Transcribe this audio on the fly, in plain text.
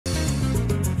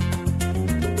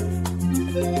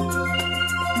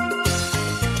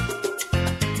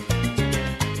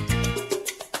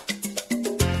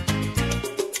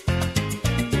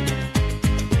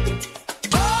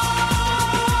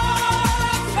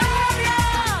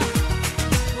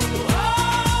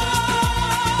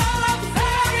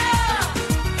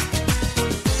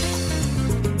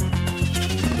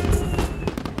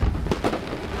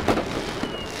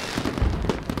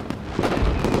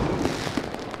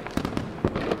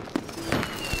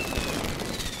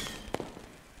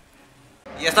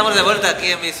Ya estamos de vuelta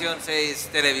aquí en Misión 6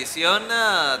 Televisión,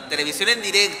 televisión en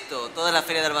directo. Toda la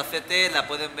Feria de Albacete la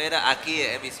pueden ver aquí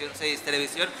en Misión 6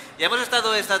 Televisión. Ya hemos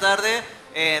estado esta tarde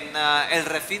en el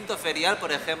recinto ferial,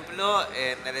 por ejemplo,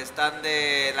 en el stand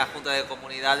de la Junta de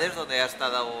Comunidades, donde ha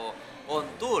estado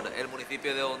Ontour, el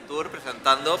municipio de Ontour,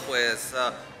 presentando pues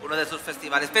uno de sus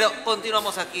festivales. Pero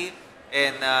continuamos aquí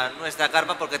en nuestra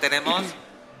carpa porque tenemos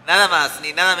nada más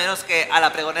ni nada menos que a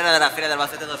la pregonera de la Feria de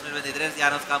Albacete 2023,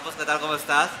 Llanos, Campos. ¿Qué tal? ¿Cómo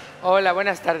estás? Hola,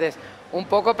 buenas tardes. Un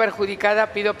poco perjudicada,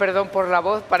 pido perdón por la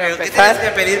voz para ¿Pero empezar. qué tienes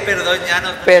que pedir perdón,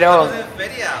 Llanos? Pero estamos en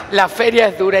feria. La feria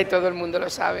es dura y todo el mundo lo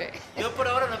sabe. Yo por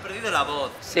ahora no he perdido la voz.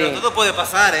 Sí. Pero todo puede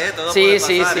pasar, ¿eh? Todo Sí, puede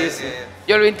sí, pasar, sí, sí.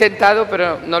 Yo lo he intentado,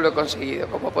 pero no lo he conseguido,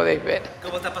 como podéis ver.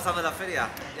 ¿Cómo está pasando la feria,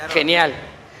 Llanos? Genial,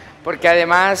 porque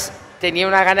además tenía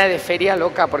una gana de feria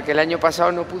loca, porque el año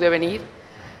pasado no pude venir.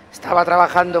 Estaba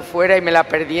trabajando fuera y me la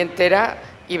perdí entera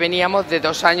y veníamos de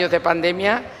 2 años de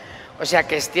pandemia, o sea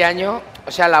que este año,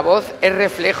 o sea, la voz es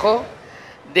reflejo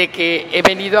de que he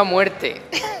venido a muerte.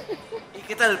 ¿Y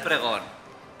qué tal el pregón?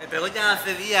 El pregón ya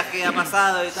hace días que ha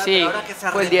pasado y tal, Sí, pero ahora que se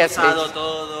ha fue el día reposado 6.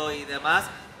 todo y demás,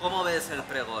 ¿cómo ves el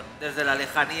pregón desde la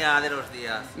lejanía de los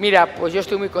días? Mira, pues yo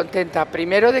estoy muy contenta,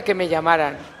 primero de que me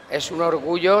llamaran, es un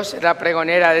orgullo ser la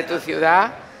pregonera de tu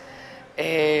ciudad.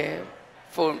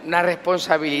 Fue una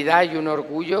responsabilidad y un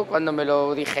orgullo cuando me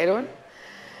lo dijeron,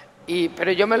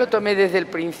 pero yo me lo tomé desde el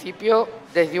principio,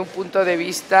 desde un punto de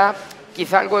vista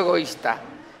quizá algo egoísta,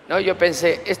 ¿no? Yo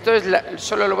pensé, esto es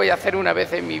solo lo voy a hacer una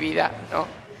vez en mi vida, ¿no?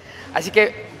 Así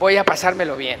que voy a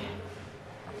pasármelo bien,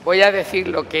 voy a decir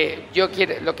lo que yo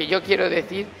quiero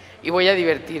decir y voy a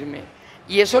divertirme.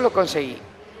 Y eso lo conseguí,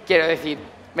 quiero decir,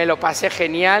 me lo pasé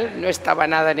genial, no estaba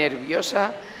nada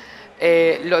nerviosa.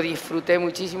 Lo disfruté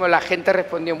muchísimo, la gente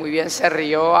respondió muy bien, se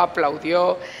rió,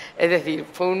 aplaudió, es decir,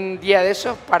 fue un día de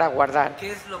esos para guardar.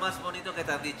 ¿Qué es lo más bonito que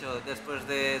te han dicho después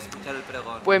de escuchar el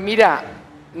pregón? Pues mira,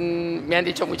 me han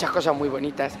dicho muchas cosas muy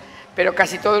bonitas, pero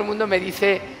casi todo el mundo me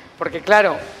dice, porque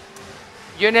claro,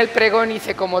 yo en el pregón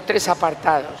hice como 3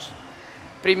 apartados.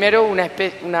 Primero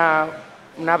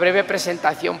una breve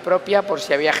presentación propia por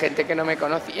si había gente que no me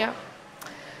conocía,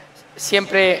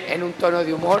 siempre en un tono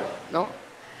de humor, ¿no?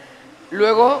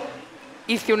 Luego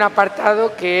hice un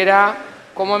apartado que era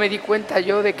cómo me di cuenta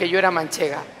yo de que yo era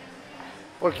manchega.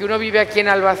 Porque uno vive aquí en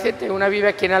Albacete,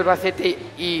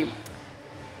 y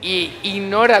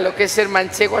ignora lo que es ser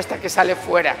manchego hasta que sale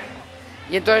fuera.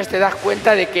 Y entonces te das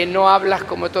cuenta de que no hablas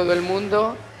como todo el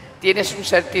mundo, tienes un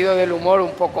sentido del humor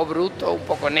un poco bruto, un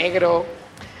poco negro,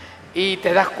 y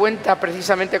te das cuenta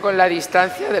precisamente con la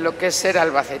distancia de lo que es ser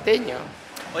albaceteño.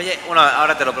 Oye,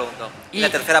 ahora te lo pregunto. ¿Y la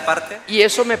tercera parte? Y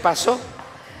eso me pasó.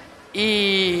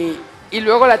 Y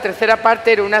luego la tercera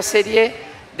parte era una serie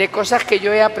de cosas que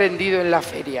yo he aprendido en la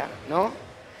feria, ¿no?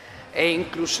 E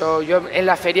incluso yo en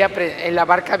la feria, en la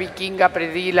barca vikinga,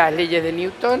 aprendí las leyes de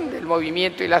Newton, del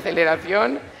movimiento y la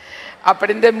aceleración.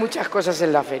 Aprendes muchas cosas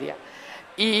en la feria.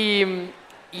 Y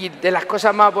de las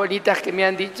cosas más bonitas que me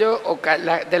han dicho, o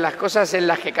de las cosas en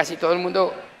las que casi todo el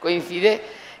mundo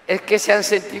coincide, es que se han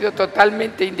sentido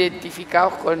totalmente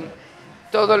identificados con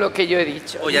todo lo que yo he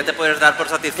dicho. O ya te puedes dar por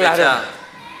satisfecha. Claro,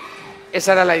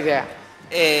 esa era la idea.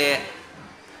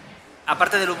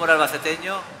 Aparte del humor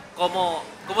albaceteño, ¿cómo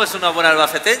es una buena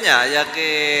albaceteña? Ya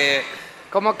que...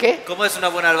 ¿Cómo qué? ¿Cómo es una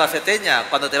buena albaceteña?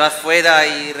 Cuando te vas fuera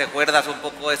y recuerdas un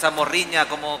poco esa morriña,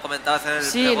 como comentabas en el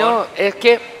Sí, pregón. no, es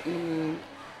que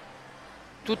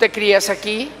tú te crías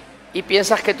aquí y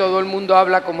piensas que todo el mundo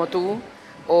habla como tú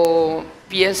o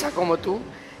piensa como tú,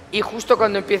 y justo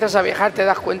cuando empiezas a viajar te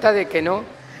das cuenta de que no,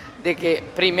 de que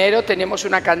primero tenemos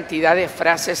una cantidad de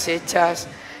frases hechas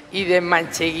y de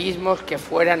mancheguismos que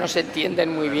fuera no se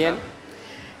entienden muy bien,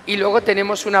 y luego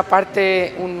tenemos una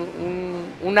parte,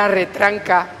 una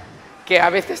retranca que a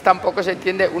veces tampoco se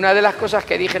entiende. Una de las cosas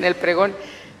que dije en el pregón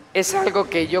es algo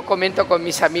que yo comento con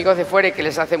mis amigos de fuera y que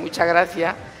les hace mucha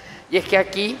gracia, y es que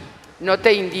aquí no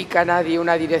te indica nadie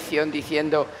una dirección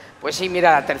diciendo, pues sí,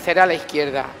 mira, la tercera a la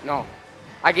izquierda. No.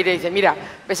 Aquí te dice, mira,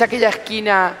 ¿ves aquella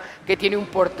esquina que tiene un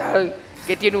portal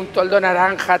que tiene un toldo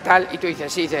naranja tal, y tú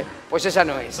dices, sí, dices, pues esa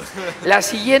no es. La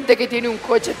siguiente que tiene un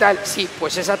coche tal, sí,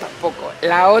 pues esa tampoco.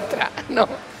 La otra, no.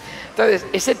 Entonces,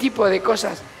 ese tipo de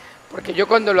cosas, porque yo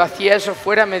cuando lo hacía eso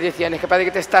fuera me decían, es que parece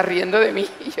que te estás riendo de mí.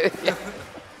 Y yo decía,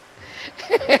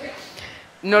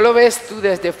 no lo ves tú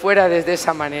desde fuera, desde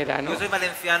esa manera, ¿no? Yo soy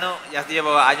valenciano, ya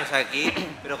llevo años aquí,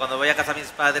 pero cuando voy a casa de mis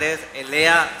padres, el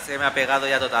EA se me ha pegado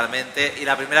ya totalmente. Y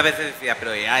la primera vez decía,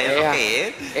 pero EA, ¿eso qué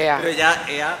es? EA. Pero ya,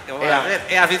 EA, ¿qué vamos a hacer?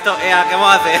 EA, ¿has visto? EA, ¿qué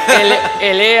vamos a hacer?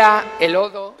 El EA, el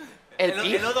odo, el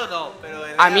pijo. El odo no, pero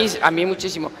el a mí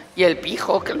muchísimo. Y el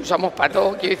pijo, que lo usamos para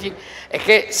todo, quiero decir, es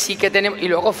que sí que tenemos... Y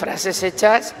luego frases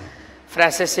hechas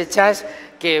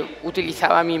que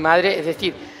utilizaba mi madre, es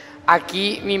decir...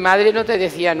 Aquí mi madre no te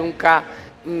decía nunca,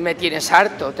 me tienes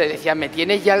harto, te decía, me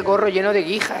tienes ya el gorro lleno de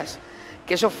guijas,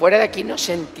 que eso fuera de aquí no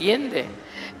se entiende.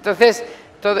 Entonces,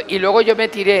 y luego yo me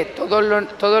tiré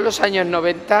todos los años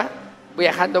 90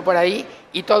 viajando por ahí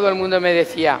y todo el mundo me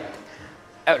decía,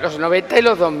 los 90 y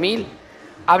los 2000,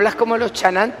 hablas como los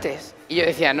chanantes. Y yo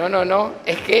decía, no,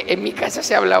 es que en mi casa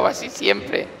se ha hablado así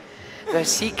siempre. Entonces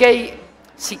sí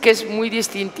que es muy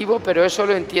distintivo, pero eso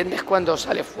lo entiendes cuando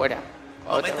sales fuera.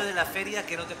 Momento de la feria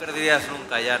que no te perderías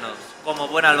nunca, Llanos, como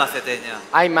buena albaceteña.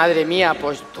 Ay, madre mía,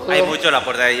 pues todo... Hay mucho, la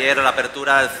puerta de hierro, la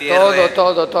apertura, el cierre...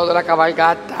 Todo, la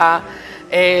cabalgata,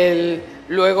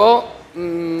 luego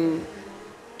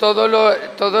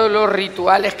todos los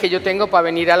rituales que yo tengo para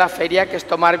venir a la feria, que es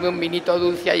tomarme un vinito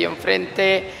dulce ahí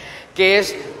enfrente, que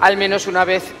es al menos una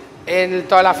vez en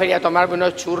toda la feria tomarme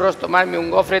unos churros, tomarme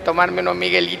un gofre, tomarme unos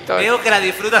miguelitos... Veo que la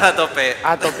disfrutas a tope.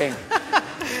 A tope.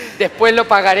 Después lo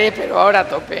pagaré, pero ahora a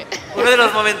tope. Uno de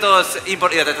los momentos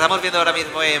importantes, te estamos viendo ahora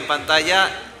mismo en pantalla,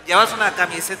 llevas una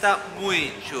camiseta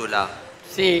muy chula.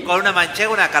 Sí. Con una manchega,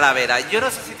 una calavera. Yo no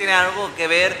sé si tiene algo que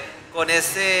ver con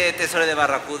ese tesoro de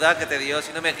Barracuda que te dio,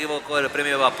 si no me equivoco, el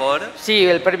premio Vapor. Sí,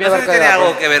 el premio Vapor. No sé si tiene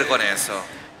algo que ver con eso.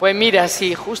 Pues mira,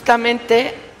 sí,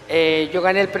 justamente yo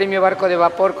gané el premio Barco de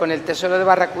Vapor con el tesoro de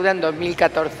Barracuda en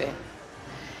 2014.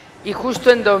 Y justo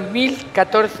en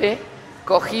 2014...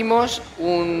 cogimos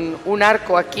un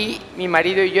arco aquí, mi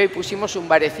marido y yo, y pusimos un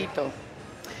barecito.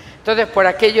 Entonces, por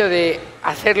aquello de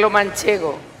hacerlo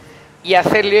manchego y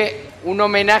hacerle un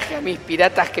homenaje a mis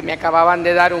piratas que me acababan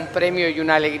de dar un premio y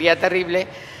una alegría terrible,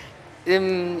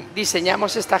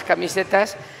 diseñamos estas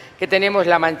camisetas que tenemos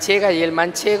la manchega y el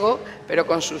manchego, pero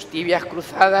con sus tibias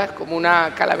cruzadas como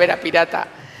una calavera pirata.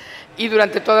 Y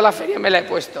durante toda la feria me la he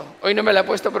puesto. Hoy no me la he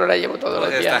puesto, pero la llevo todos los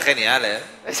días. Está genial, ¿eh?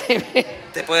 Sí.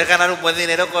 Te puedes ganar un buen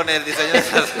dinero con el diseño de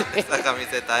esta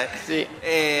camiseta, ¿eh? Sí.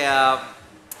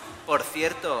 Por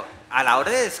cierto, a la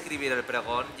hora de escribir el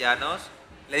pregón, Llanos,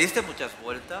 ¿le diste muchas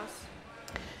vueltas?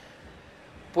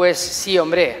 Pues sí,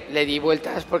 hombre, le di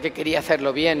vueltas porque quería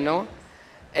hacerlo bien, ¿no?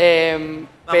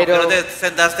 Pero no te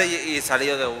sentaste y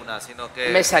salió de una, sino que...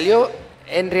 Me salió...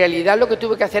 En realidad lo que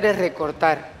tuve que hacer es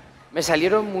recortar. Me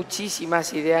salieron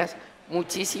muchísimas ideas,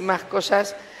 muchísimas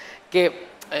cosas que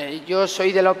yo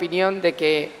soy de la opinión de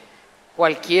que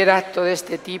cualquier acto de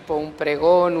este tipo, un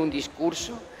pregón, un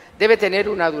discurso, debe tener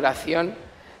una duración,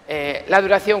 la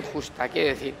duración justa, quiero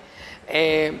decir.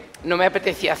 No me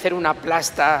apetecía hacer una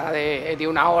plasta de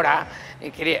una hora,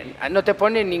 no te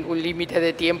ponen ningún límite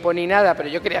de tiempo ni nada, pero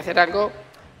yo quería hacer algo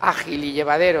ágil y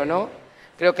llevadero, ¿no?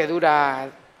 Creo que dura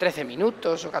 13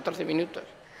 minutos o 14 minutos.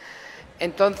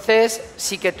 Entonces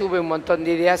sí que tuve un montón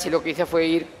de ideas y lo que hice fue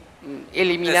ir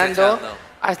eliminando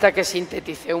hasta que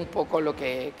sinteticé un poco lo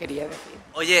que quería decir.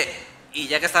 Oye, y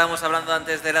ya que estábamos hablando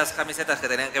antes de las camisetas que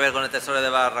tenían que ver con el tesoro de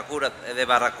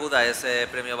Barracuda, ese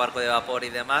premio Barco de Vapor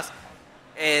y demás,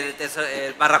 el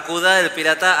Barracuda, el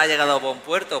pirata, ha llegado a buen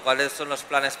puerto. ¿Cuáles son los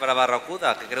planes para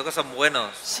Barracuda? Que creo que son buenos.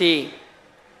 Sí,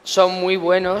 son muy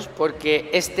buenos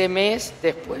porque este mes,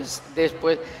 después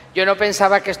yo no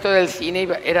pensaba que esto del cine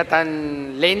era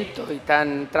tan lento y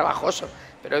tan trabajoso,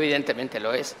 pero evidentemente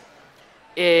lo es.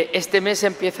 Este mes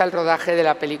empieza el rodaje de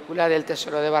la película del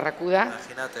Tesoro de Barracuda.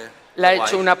 Imagínate. La ha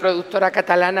hecho una productora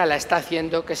catalana, la está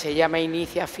haciendo, que se llama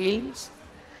Inicia Films.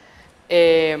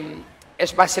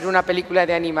 Va a ser una película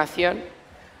de animación.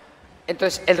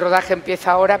 Entonces el rodaje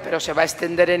empieza ahora, pero se va a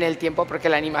extender en el tiempo porque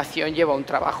la animación lleva un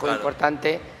trabajo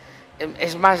importante.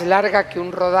 Es más larga que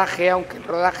un rodaje, aunque el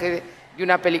rodaje de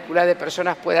una película de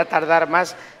personas pueda tardar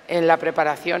más en la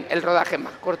preparación, el rodaje es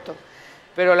más corto,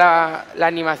 pero la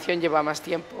animación lleva más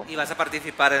tiempo. ¿Y vas a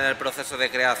participar en el proceso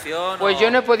de creación? Pues yo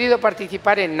no he podido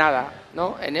participar en nada,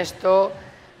 ¿no? En esto,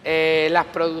 las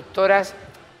productoras,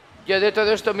 yo de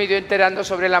todo esto me he ido enterando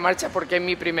sobre la marcha porque es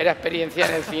mi primera experiencia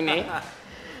en el cine,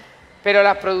 pero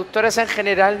las productoras en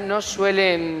general no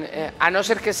suelen, a no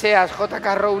ser que seas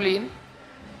J.K. Rowling,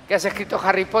 que has escrito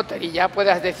Harry Potter y ya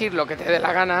puedas decir lo que te dé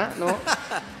la gana, ¿no?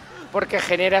 Porque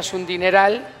generas un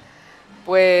dineral,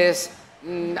 pues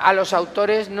a los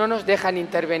autores no nos dejan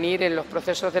intervenir en los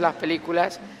procesos de las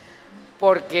películas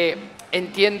porque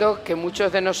entiendo que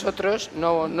muchos de nosotros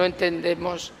no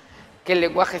entendemos que el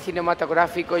lenguaje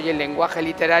cinematográfico y el lenguaje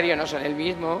literario no son el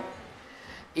mismo,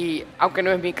 y aunque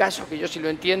no es mi caso, que yo sí lo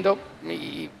entiendo,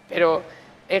 pero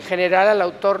en general al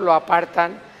autor lo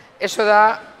apartan. Eso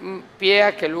da pie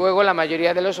a que luego la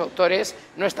mayoría de los autores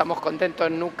no estamos contentos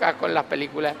nunca con las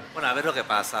películas. Bueno, a ver lo que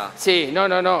pasa. Sí,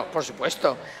 no, por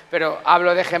supuesto, pero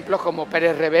hablo de ejemplos como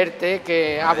Pérez Reverte,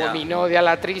 que abominó de A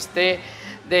la triste,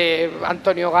 de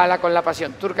Antonio Gala con La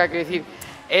pasión turca. Quiero decir,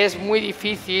 es muy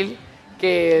difícil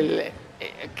que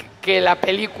la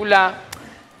película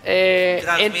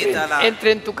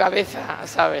entre en tu cabeza,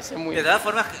 ¿sabes? Es muy de todas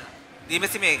formas, dime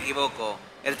si me equivoco,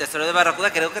 El tesoro de Barracuda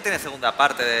creo que tiene segunda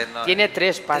parte. ¿No? Tiene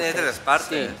 3 partes. Tiene 3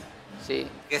 partes. Sí.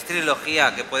 Que es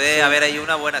trilogía, que puede haber ahí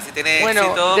una buena. Si tiene bueno,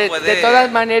 éxito, puede... de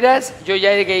todas maneras, yo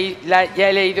ya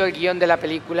he leído el guión de la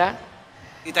película.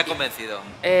 ¿Y te ha convencido?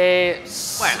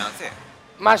 Bueno, sí.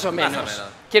 Más o menos.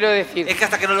 Quiero decir... Es que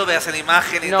hasta que no lo veas en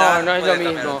imagen y tal... No es lo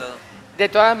mismo. De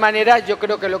todas maneras, yo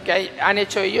creo que lo que han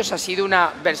hecho ellos ha sido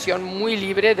una versión muy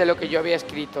libre de lo que yo había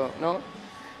escrito, ¿no?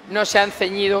 No se han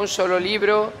ceñido a un solo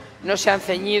libro, no se han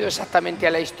ceñido exactamente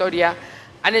a la historia,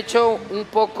 han hecho un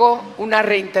poco una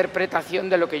reinterpretación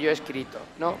de lo que yo he escrito,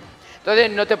 ¿no? Entonces,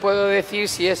 no te puedo decir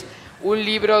si es un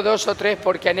libro, 2 o 3,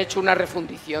 porque han hecho una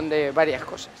refundición de varias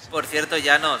cosas. Por cierto,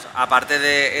 Llanos, aparte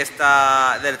de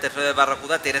del tesoro de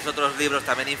Barracuda, tienes otros libros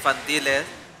también infantiles,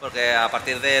 porque a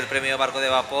partir del premio Barco de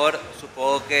Vapor,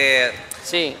 supongo que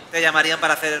te llamarían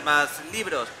para hacer más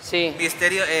libros. Sí.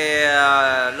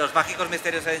 Los mágicos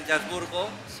misterios en Llansburgo,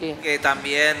 que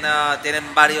también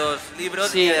tienen varios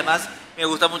libros y además me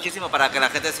gusta muchísimo para que la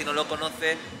gente, si no lo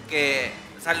conoce, que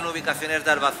salen ubicaciones de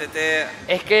Albacete.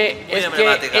 Es que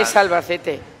es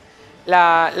Albacete.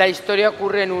 La historia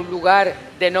ocurre en un lugar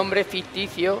de nombre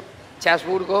ficticio,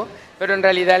 Llansburgo, pero en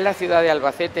realidad es la ciudad de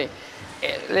Albacete.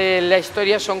 La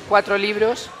historia son 4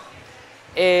 libros.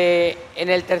 En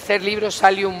el tercer libro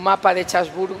sale un mapa de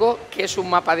Llansburgo, que es un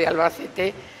mapa de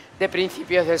Albacete de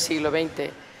principios del siglo XX.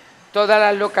 Todas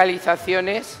las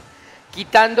localizaciones,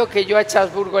 quitando que yo a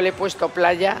Llansburgo le he puesto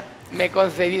playa, me he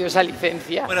concedido esa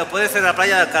licencia. Bueno, puede ser la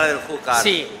playa de Alcalá del Júcar.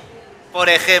 Sí. Por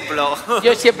ejemplo.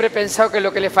 Yo siempre he pensado que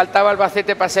lo que le faltaba a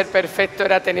Albacete para ser perfecto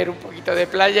era tener un poquito de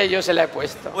playa y yo se la he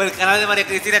puesto. O el canal de María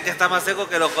Cristina, que está más seco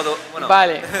que el ojo de... Bueno,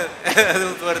 vale. de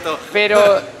un tuerto.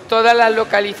 Pero todas las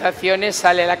localizaciones,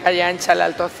 sale la calle Ancha, el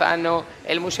Altozano,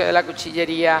 el Museo de la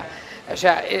Cuchillería, o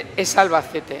sea, es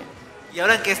Albacete. ¿Y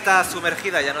ahora en qué está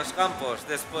sumergida Llanos Campos?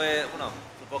 Después,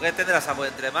 supongo que tendrás algo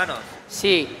entre manos.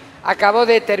 Sí, acabo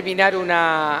de terminar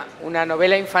una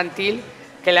novela infantil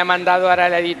que le ha mandado ahora a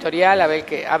la editorial, a ver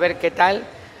qué tal,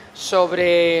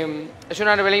 es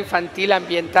una novela infantil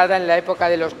ambientada en la época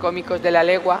de los cómicos de la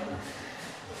legua,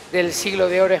 del siglo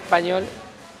de oro español,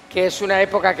 que es una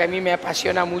época que a mí me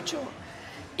apasiona mucho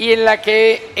y en la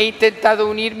que he intentado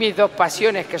unir mis 2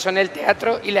 pasiones, que son el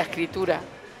teatro y la escritura,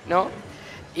 ¿no?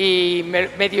 Y me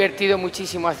he divertido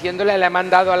muchísimo haciéndola, la he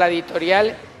mandado a la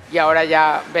editorial y ahora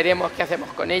ya veremos qué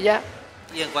hacemos con ella.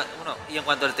 Y en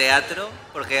cuanto al teatro,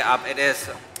 porque eres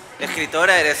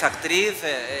escritora, eres actriz,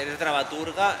 eres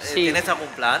dramaturga, ¿tienes algún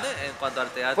plan en cuanto al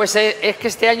teatro? Pues es que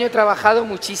este año he trabajado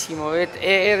muchísimo,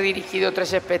 he dirigido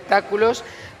 3 espectáculos,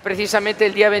 precisamente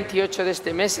el día 28 de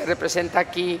este mes se representa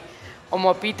aquí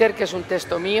Homo Peter, que es un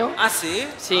texto mío. ¿Ah, sí?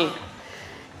 Sí,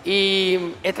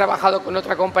 y he trabajado con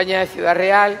otra compañía de Ciudad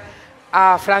Real,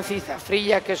 a Francis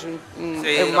Zafrilla, que es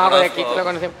un mago de aquí, que lo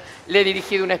conocemos. Le he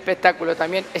dirigido un espectáculo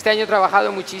también. Este año he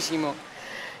trabajado muchísimo.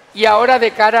 Y ahora,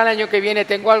 de cara al año que viene,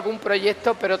 tengo algún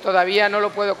proyecto, pero todavía no lo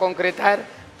puedo concretar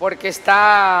porque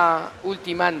está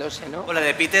ultimándose, ¿no? Bueno,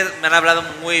 de Peter me han hablado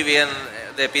muy bien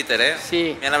de Peter, ¿eh?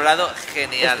 Sí. Me han hablado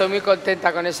genial. Estoy muy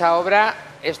contenta con esa obra.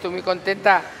 Estoy muy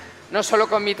contenta no solo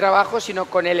con mi trabajo, sino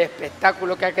con el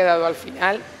espectáculo que ha quedado al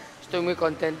final. Estoy muy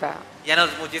contenta.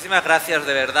 Llanos, muchísimas gracias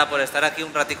de verdad por estar aquí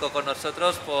un ratico con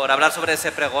nosotros, por hablar sobre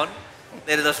ese pregón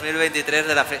del 2023,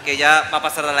 que ya va a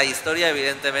pasar a la historia,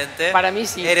 evidentemente. Para mí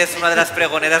sí. Eres una de las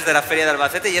pregoneras de la Feria de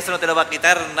Albacete y eso no te lo va a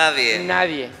quitar nadie.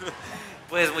 Nadie.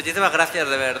 Pues muchísimas gracias,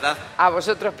 de verdad. A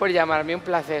vosotros por llamarme, un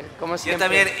placer, como siempre. Yo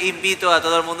también invito a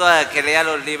todo el mundo a que lea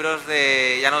los libros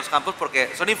de Llanos Campos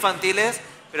porque son infantiles,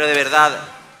 pero de verdad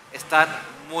están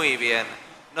muy bien.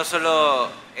 No solo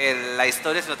la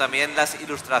historia, sino también las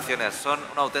ilustraciones. Son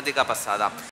una auténtica pasada.